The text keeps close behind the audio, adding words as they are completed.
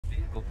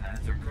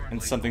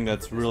and something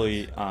that's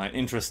really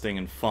interesting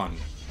and fun.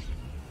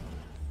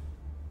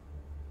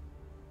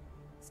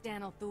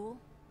 Stanel Thule,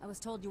 I was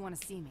told you want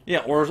to see me. Yeah,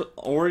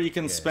 or you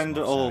can Yes, spend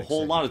a Moff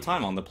whole Sarek lot said of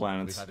time on the We've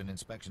planets. had an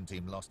inspection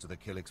team lost to the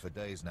Killiks for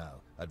days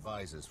now.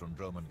 Advisors from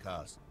Droman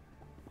Cast.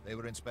 They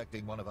were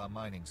inspecting one of our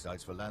mining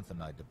sites for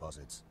lanthanide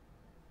deposits.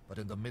 But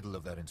in the middle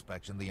of their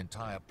inspection, the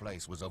entire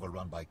place was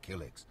overrun by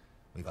Killiks.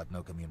 We've had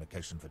no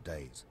communication for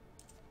days.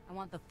 I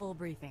want the full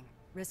briefing.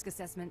 Risk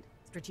assessment,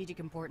 strategic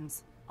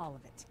importance, all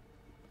of it.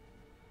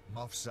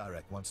 Moff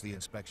Sarek wants the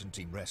inspection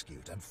team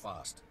rescued, and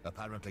fast.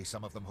 Apparently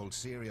some of them hold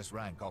serious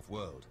rank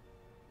off-world.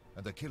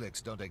 And the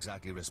Killiks don't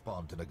exactly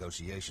respond to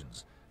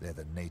negotiations. They're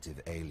the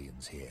native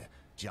aliens here.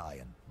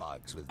 Giant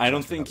bugs with... I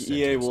don't think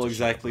EA will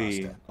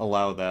exactly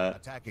allow that,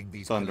 Attacking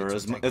these Thunder, Killiks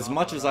as will take as half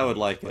much our as I would army,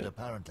 like but it.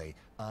 apparently,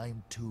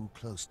 I'm too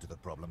close to the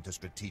problem to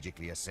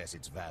strategically assess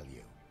its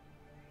value.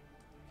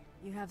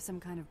 You have some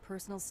kind of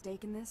personal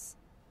stake in this?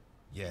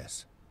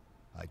 Yes.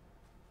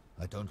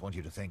 I don't want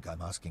you to think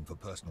I'm asking for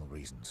personal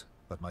reasons,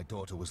 but my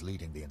daughter was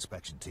leading the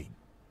inspection team.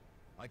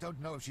 I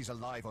don't know if she's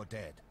alive or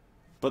dead.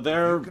 But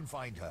they're You can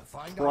find her.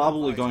 Find our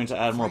probably advisors, going to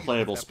add more free them of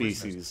playable their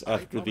prisoners. species I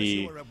after promise the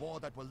you a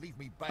reward that will leave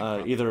me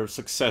bankrupt. either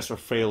success or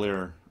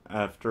failure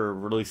after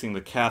releasing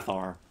the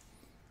Cathar.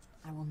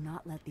 I will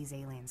not let these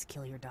aliens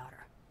kill your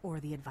daughter, or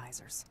the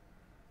advisors.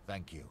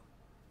 Thank you.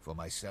 For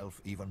myself,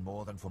 even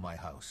more than for my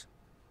house.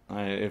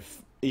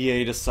 If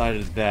EA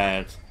decided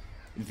that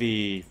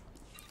the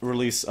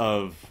release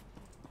of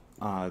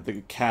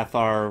the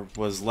Cathar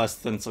was less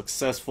than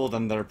successful,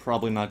 then they're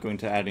probably not going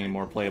to add any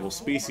more playable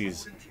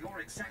species.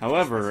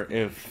 However,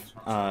 if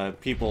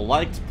people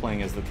liked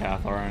playing as the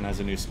Cathar and as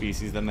a new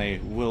species, then they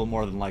will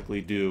more than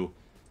likely do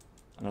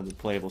another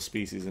playable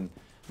species. And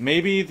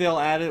maybe they'll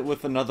add it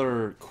with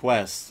another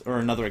quest or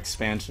another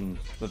expansion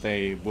that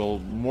they will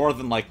more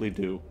than likely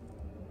do.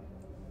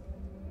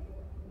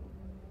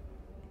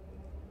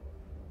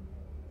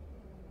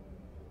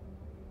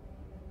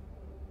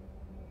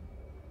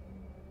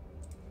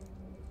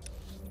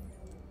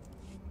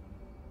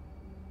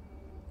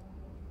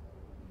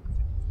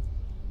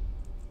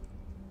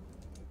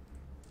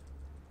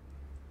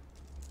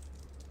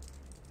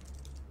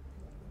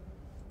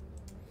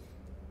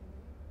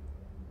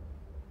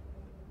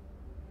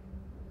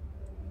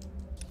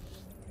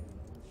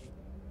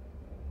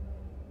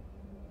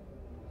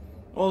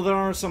 Well, there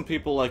are some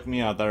people like me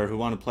out there who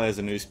want to play as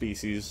a new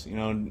species, you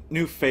know,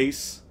 new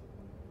face.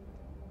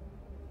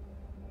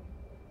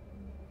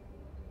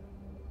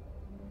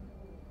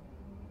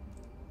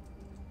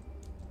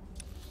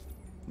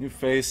 New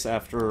face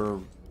after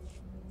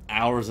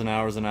hours and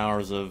hours and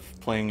hours of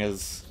playing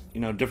as, you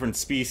know, different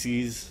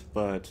species,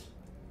 but...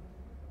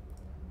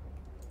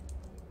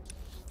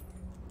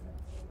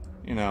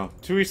 you know,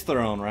 to each their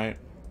own, right?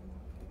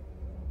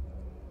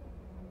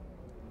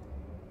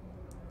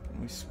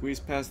 Can we squeeze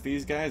past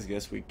these guys?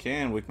 Yes, we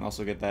can. We can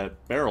also get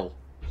that barrel.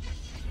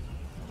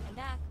 I'm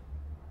back.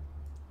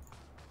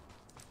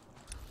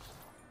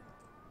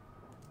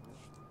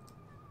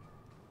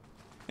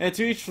 Yeah,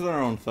 to each their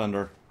own,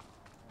 Thunder.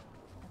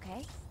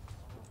 Okay.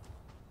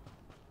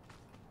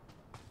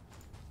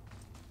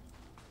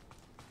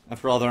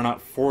 After all, they're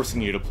not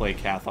forcing you to play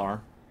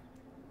Cathar.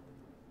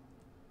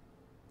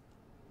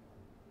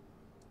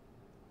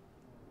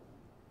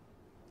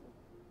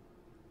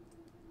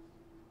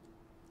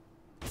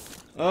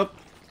 Up.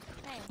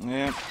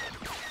 Yeah.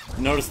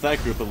 Noticed that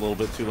group a little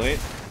bit too late.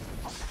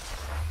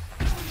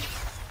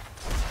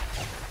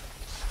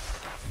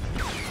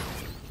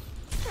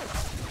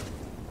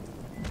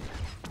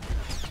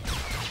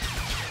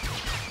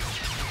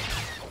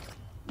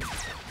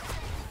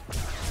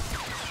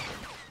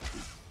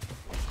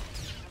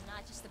 I'm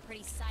not just the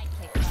pretty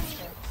sidekick,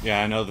 Buster.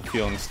 Yeah, I know the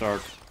feeling,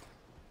 Stark.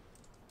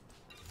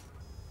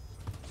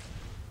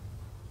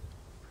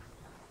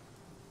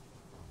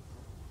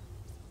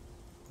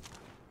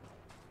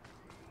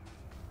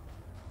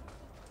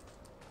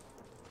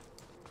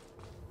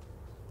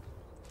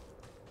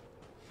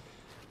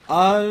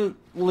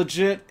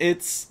 Legit,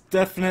 it's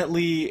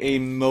definitely a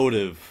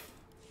motive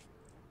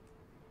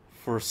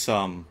for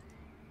some.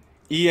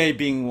 EA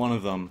being one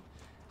of them.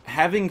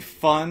 Having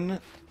fun,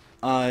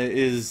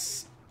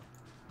 is...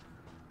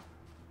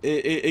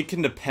 It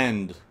can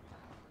depend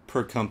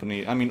per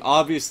company. I mean,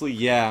 obviously,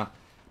 yeah,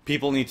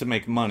 people need to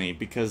make money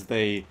because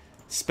they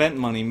spent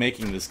money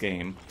making this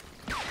game.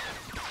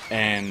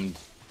 And,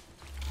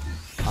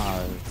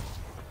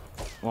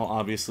 well,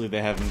 obviously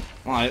they haven't...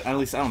 well, at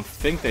least I don't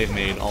think they've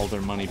made all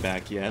their money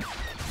back yet.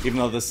 Even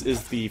though this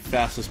is the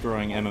fastest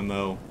growing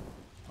MMO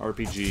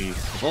RPG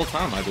of all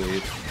time, I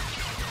believe.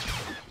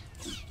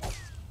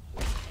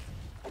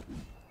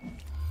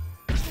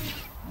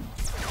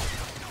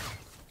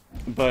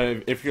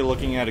 But if you're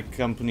looking at a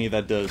company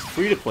that does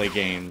free-to-play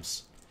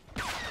games,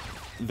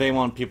 they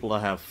want people to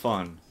have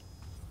fun.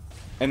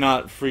 And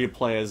not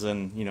free-to-play as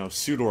in, you know,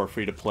 SWTOR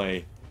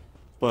free-to-play,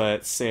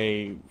 but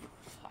say...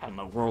 I don't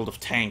know, World of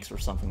Tanks or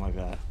something like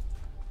that.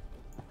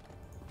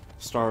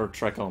 Star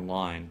Trek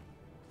Online.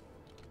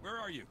 Where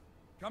are you?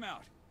 Come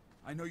out.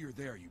 I know you're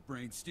there, you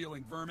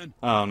brain-stealing vermin.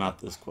 Oh, not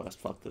this quest.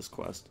 Fuck this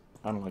quest.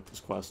 I don't like this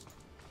quest.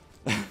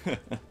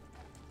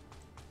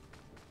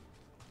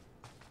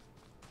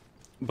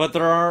 But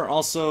there are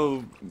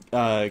also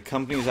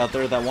companies out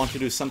there that want to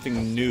do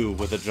something new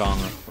with a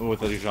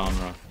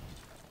genre.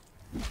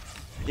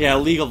 Yeah,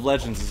 League of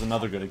Legends is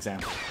another good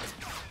example.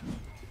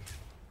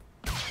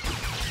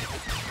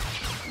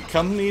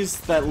 Companies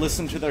that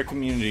listen to their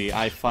community,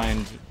 I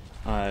find,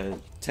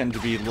 tend to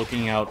be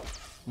looking out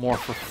more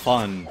for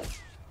fun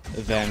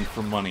than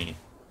for money.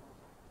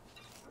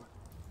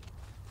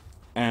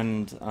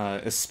 And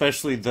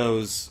especially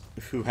those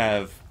who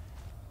have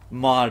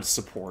mod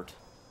support.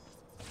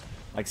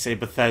 Like, say,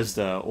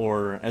 Bethesda,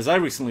 or, as I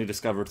recently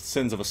discovered,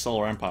 Sins of a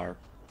Solar Empire.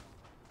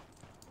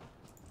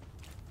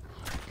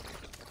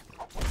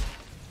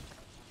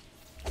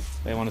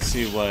 They want to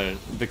see what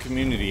the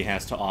community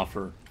has to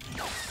offer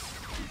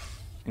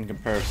in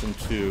comparison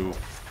to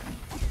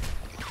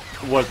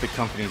what the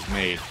company's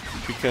made.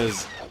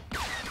 Because,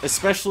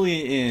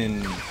 especially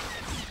in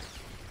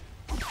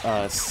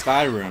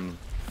Skyrim,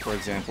 for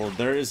example,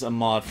 there is a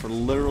mod for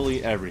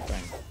literally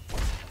everything.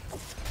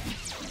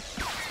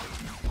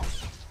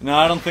 No,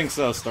 I don't think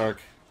so,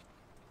 Stark.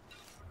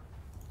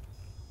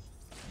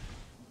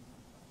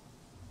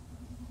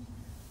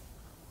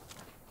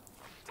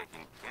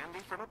 Taking candy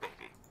from a baby.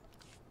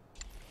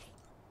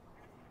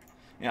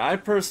 Yeah, I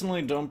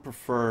personally don't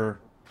prefer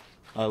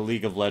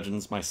League of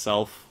Legends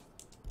myself.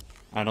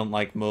 I don't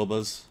like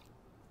MOBAs.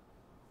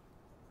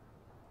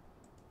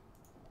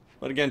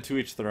 But again, to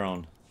each their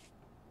own.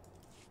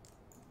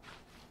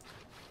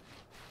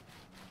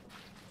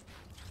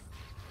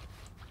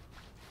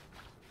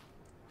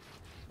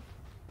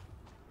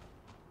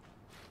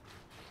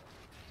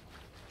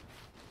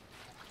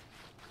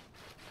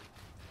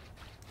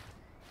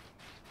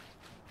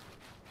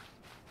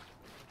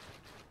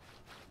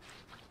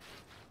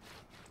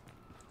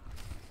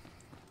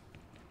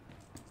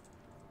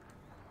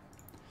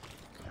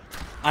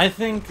 I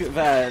think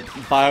that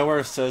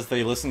BioWare says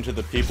they listen to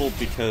the people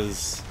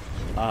because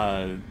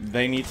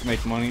they need to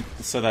make money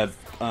so that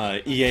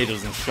EA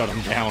doesn't shut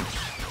them down.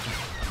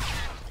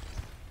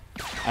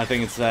 I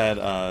think it's that,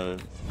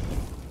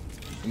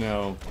 you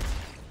know,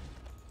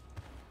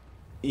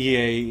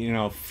 EA, you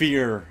know,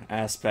 fear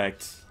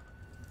aspect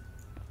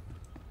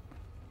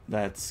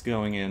that's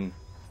going in.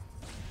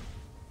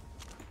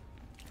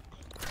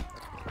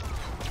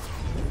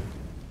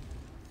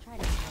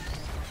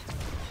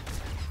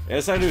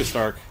 Yes, I do,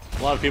 Stark.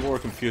 A lot of people were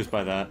confused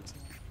by that.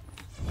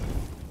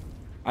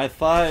 I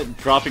thought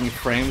dropping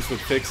frames would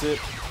fix it,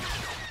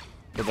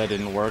 but that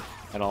didn't work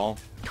at all.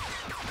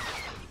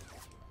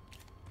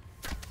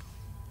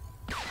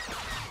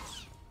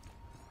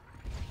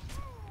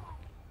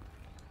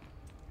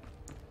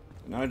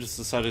 Now I just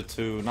decided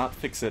to not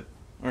fix it,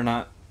 or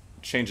not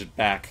change it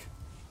back.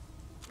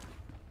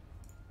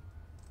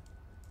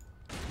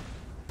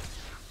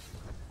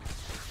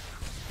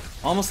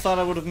 Almost thought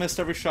I would have missed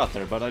every shot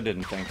there, but I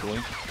didn't, thankfully.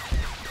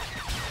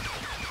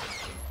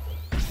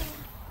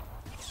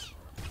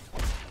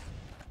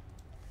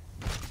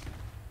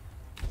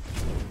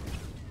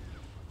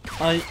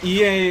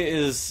 EA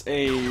is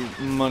a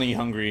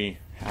money-hungry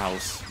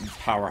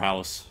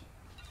powerhouse.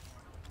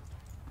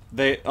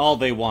 All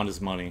they want is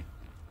money.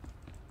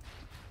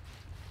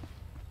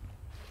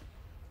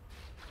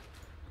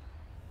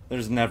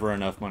 There's never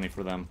enough money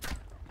for them.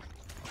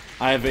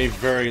 I have a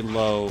very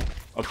low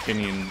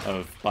opinion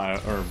of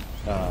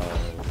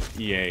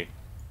EA.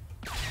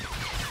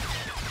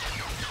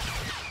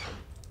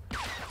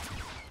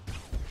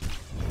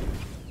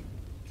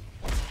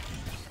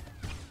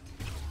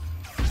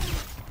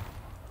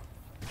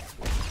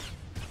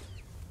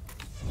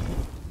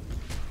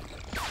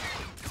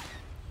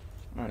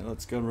 Alright,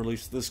 let's go and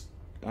release this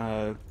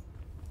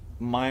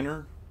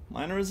miner.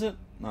 Miner, is it?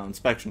 No,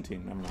 inspection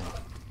team, never mind.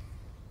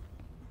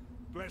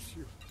 Bless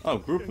you. Oh,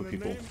 group In of the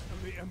people. name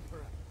of the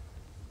Emperor.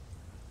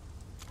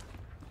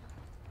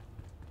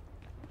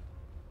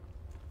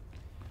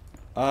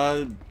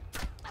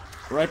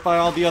 Right by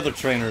all the other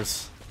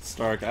trainers,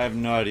 Stark. I have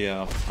no idea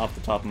off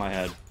the top of my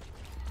head.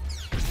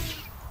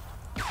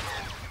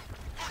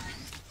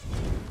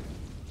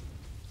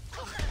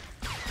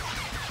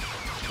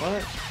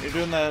 What? You're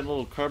doing that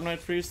little carbonite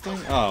freeze thing?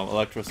 Oh,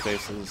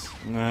 electrostasis.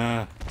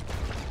 Nah.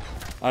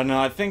 I don't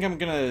know, I think I'm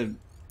gonna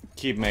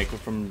keep Mako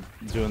from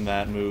doing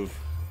that move.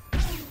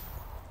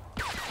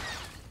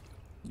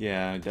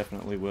 Yeah, I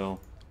definitely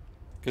will.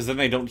 Because then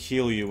they don't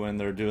heal you when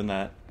they're doing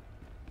that.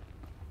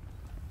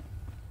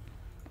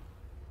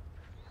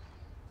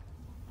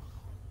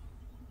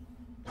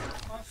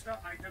 Master,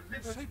 I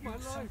delivered Saved my you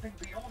life. something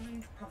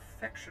beyond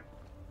perfection.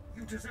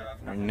 You deserve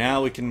And nothing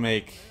now we can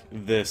make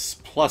this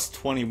plus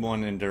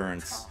 21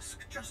 endurance. task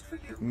just for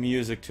you.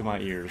 Music to my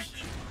ears.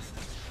 Thank you,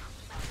 Master.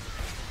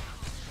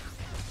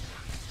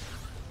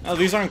 Oh,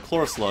 these aren't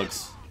chlor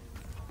slugs.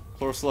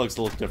 Chlor slugs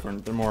look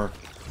different. They're more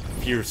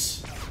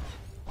fierce.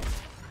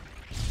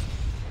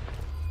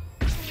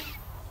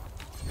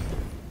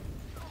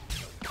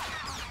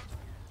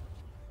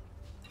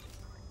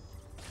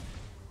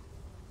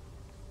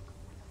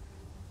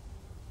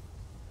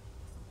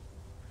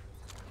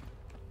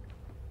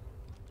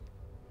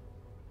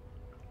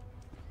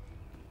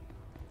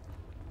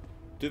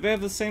 Do they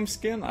have the same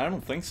skin? I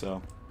don't think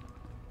so.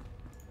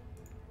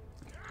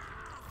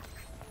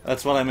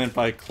 That's what I meant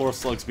by chlor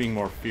slugs being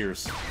more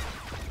fierce.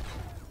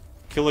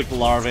 Killick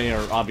larvae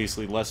are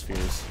obviously less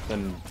fierce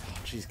than...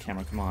 Jeez,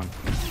 camera, come on.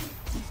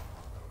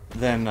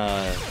 Than,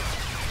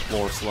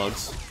 chlor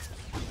slugs.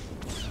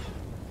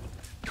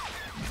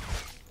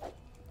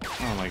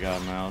 Oh my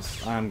god,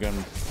 mouse. I'm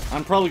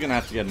probably gonna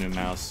have to get a new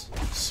mouse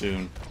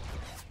soon.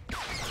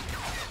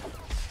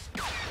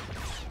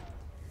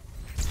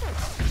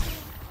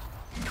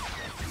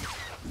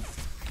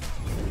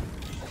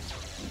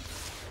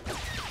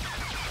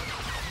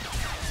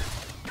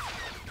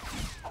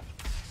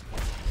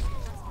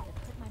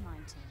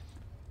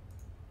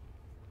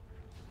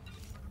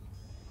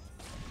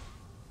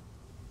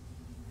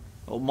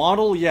 Well,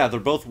 model, yeah, they're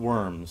both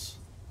worms.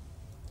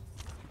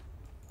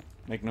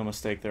 Make no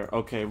mistake there.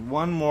 Okay,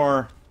 one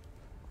more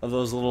of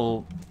those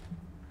little...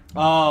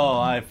 Oh,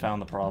 I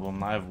found the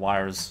problem. I have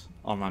wires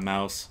on my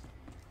mouse.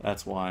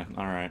 That's why.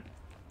 Alright.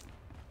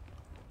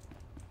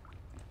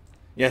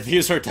 Yeah,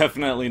 these are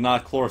definitely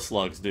not chlor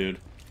slugs, dude.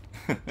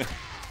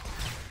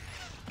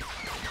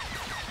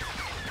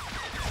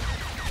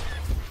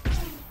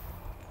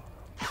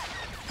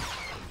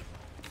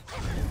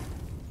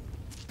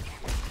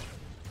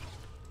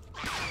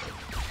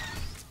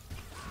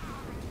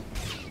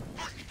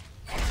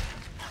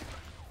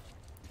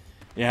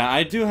 Yeah,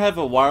 I do have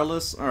a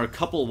wireless, or a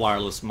couple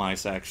wireless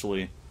mice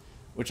actually,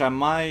 which I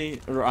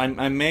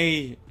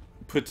may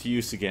put to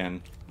use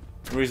again.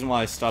 The reason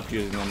why I stopped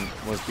using them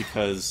was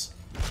because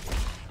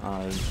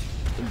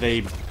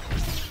they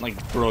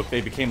broke.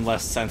 They became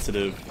less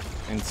sensitive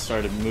and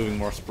started moving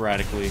more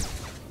sporadically.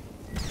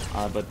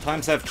 But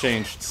times have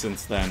changed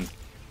since then.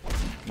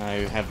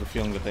 I have the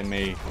feeling that they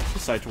may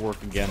decide to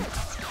work again.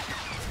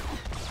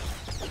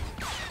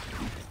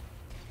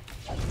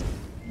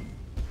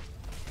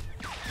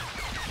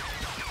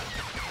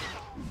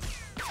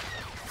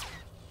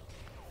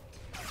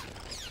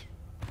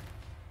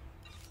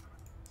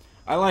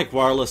 I like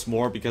wireless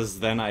more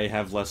because then I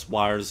have less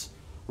wires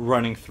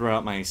running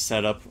throughout my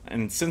setup,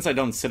 and since I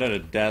don't sit at a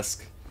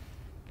desk,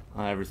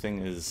 everything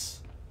is...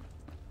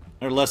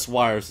 or less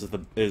wires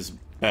is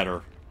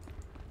better.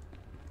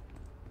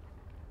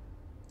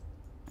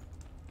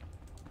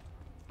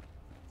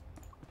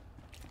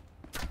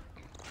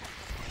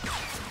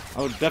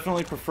 I would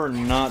definitely prefer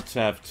not to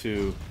have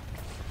to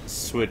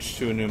switch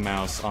to a new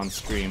mouse on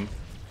stream,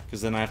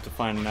 because then I have to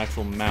find an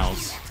actual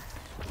mouse.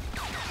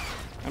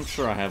 I'm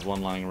sure I have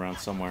one lying around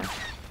somewhere.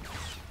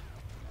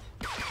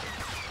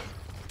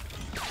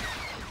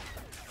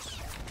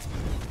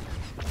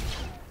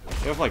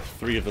 We have like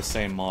 3 of the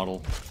same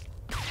model.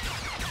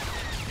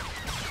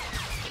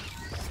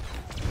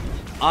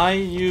 I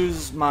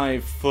use my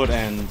foot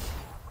end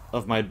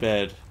of my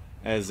bed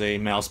as a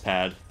mouse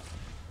pad.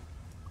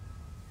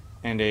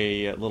 And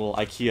a little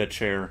IKEA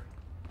chair.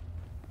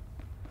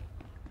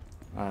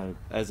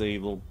 As a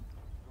little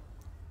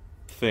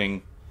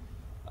thing.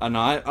 No,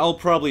 I'll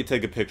probably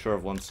take a picture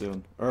of one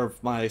soon. Or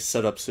of my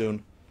setup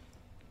soon.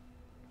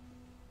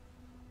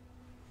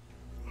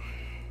 You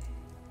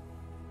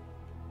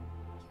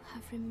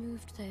have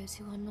removed those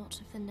who are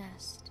not of the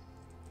nest.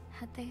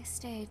 Had they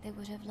stayed, they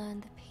would have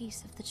learned the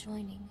peace of the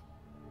joining.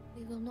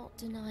 We will not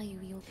deny you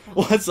your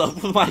promise. What's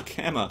up with my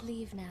camera?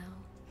 Leave now.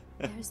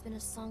 There has been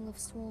a song of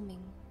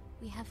swarming.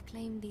 We have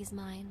claimed these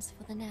mines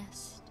for the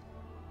nest.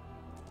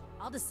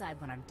 I'll decide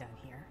when I'm done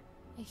here.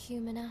 A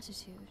human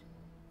attitude.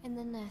 In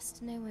the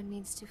nest, no one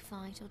needs to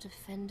fight or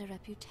defend a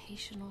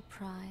reputational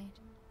pride.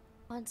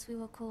 Once we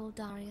were called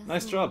Daria.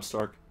 Nice job,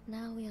 Stark.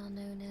 Now we are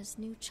known as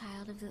new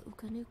child of the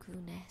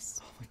Ukanuku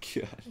nest. Oh my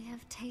god. We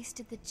have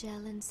tasted the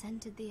gel and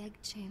scented the egg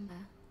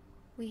chamber.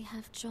 We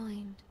have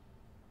joined.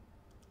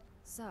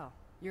 So,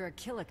 you're a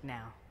Killick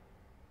now.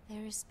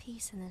 There is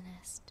peace in the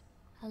nest.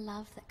 A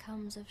love that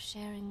comes of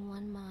sharing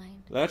one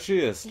mind. That she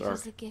is, It Stark.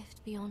 is a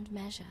gift beyond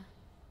measure.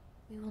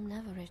 We will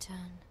never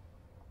return.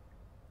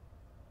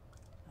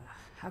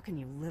 How can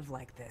you live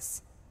like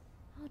this?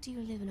 How do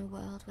you live in a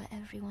world where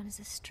everyone is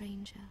a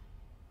stranger?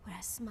 Where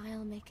a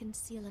smile may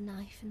conceal a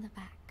knife in the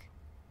back?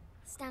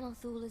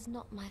 Stanothul is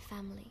not my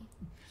family.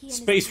 He and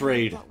Space his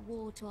raid. brought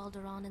war to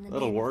Alderaan in the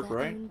That'll name work, of their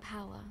right? own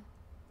power.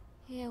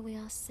 Here we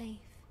are safe.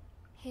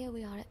 Here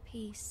we are at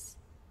peace.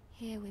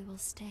 Here we will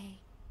stay.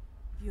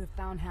 You have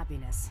found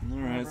happiness.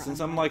 Alright, However since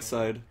I'm unlikely, light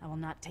side. I will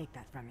not take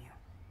that from you.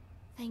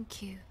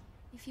 Thank you.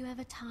 If you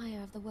ever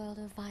tire of the world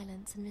of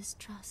violence and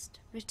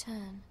mistrust,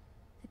 return.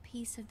 The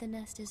peace of the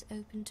nest is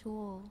open to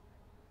all.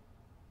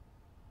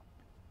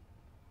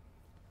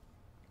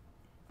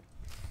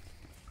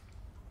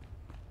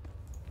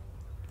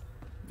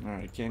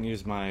 Alright, can't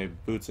use my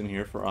boots in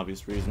here for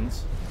obvious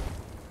reasons.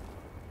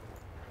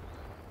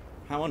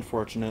 How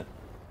unfortunate.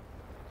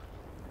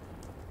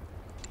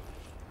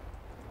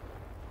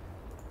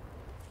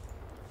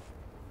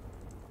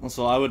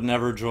 Also, I would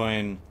never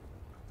join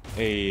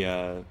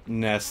a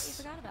nest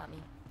You forgot about me.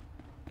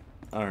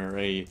 or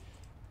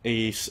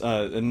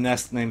a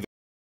nest named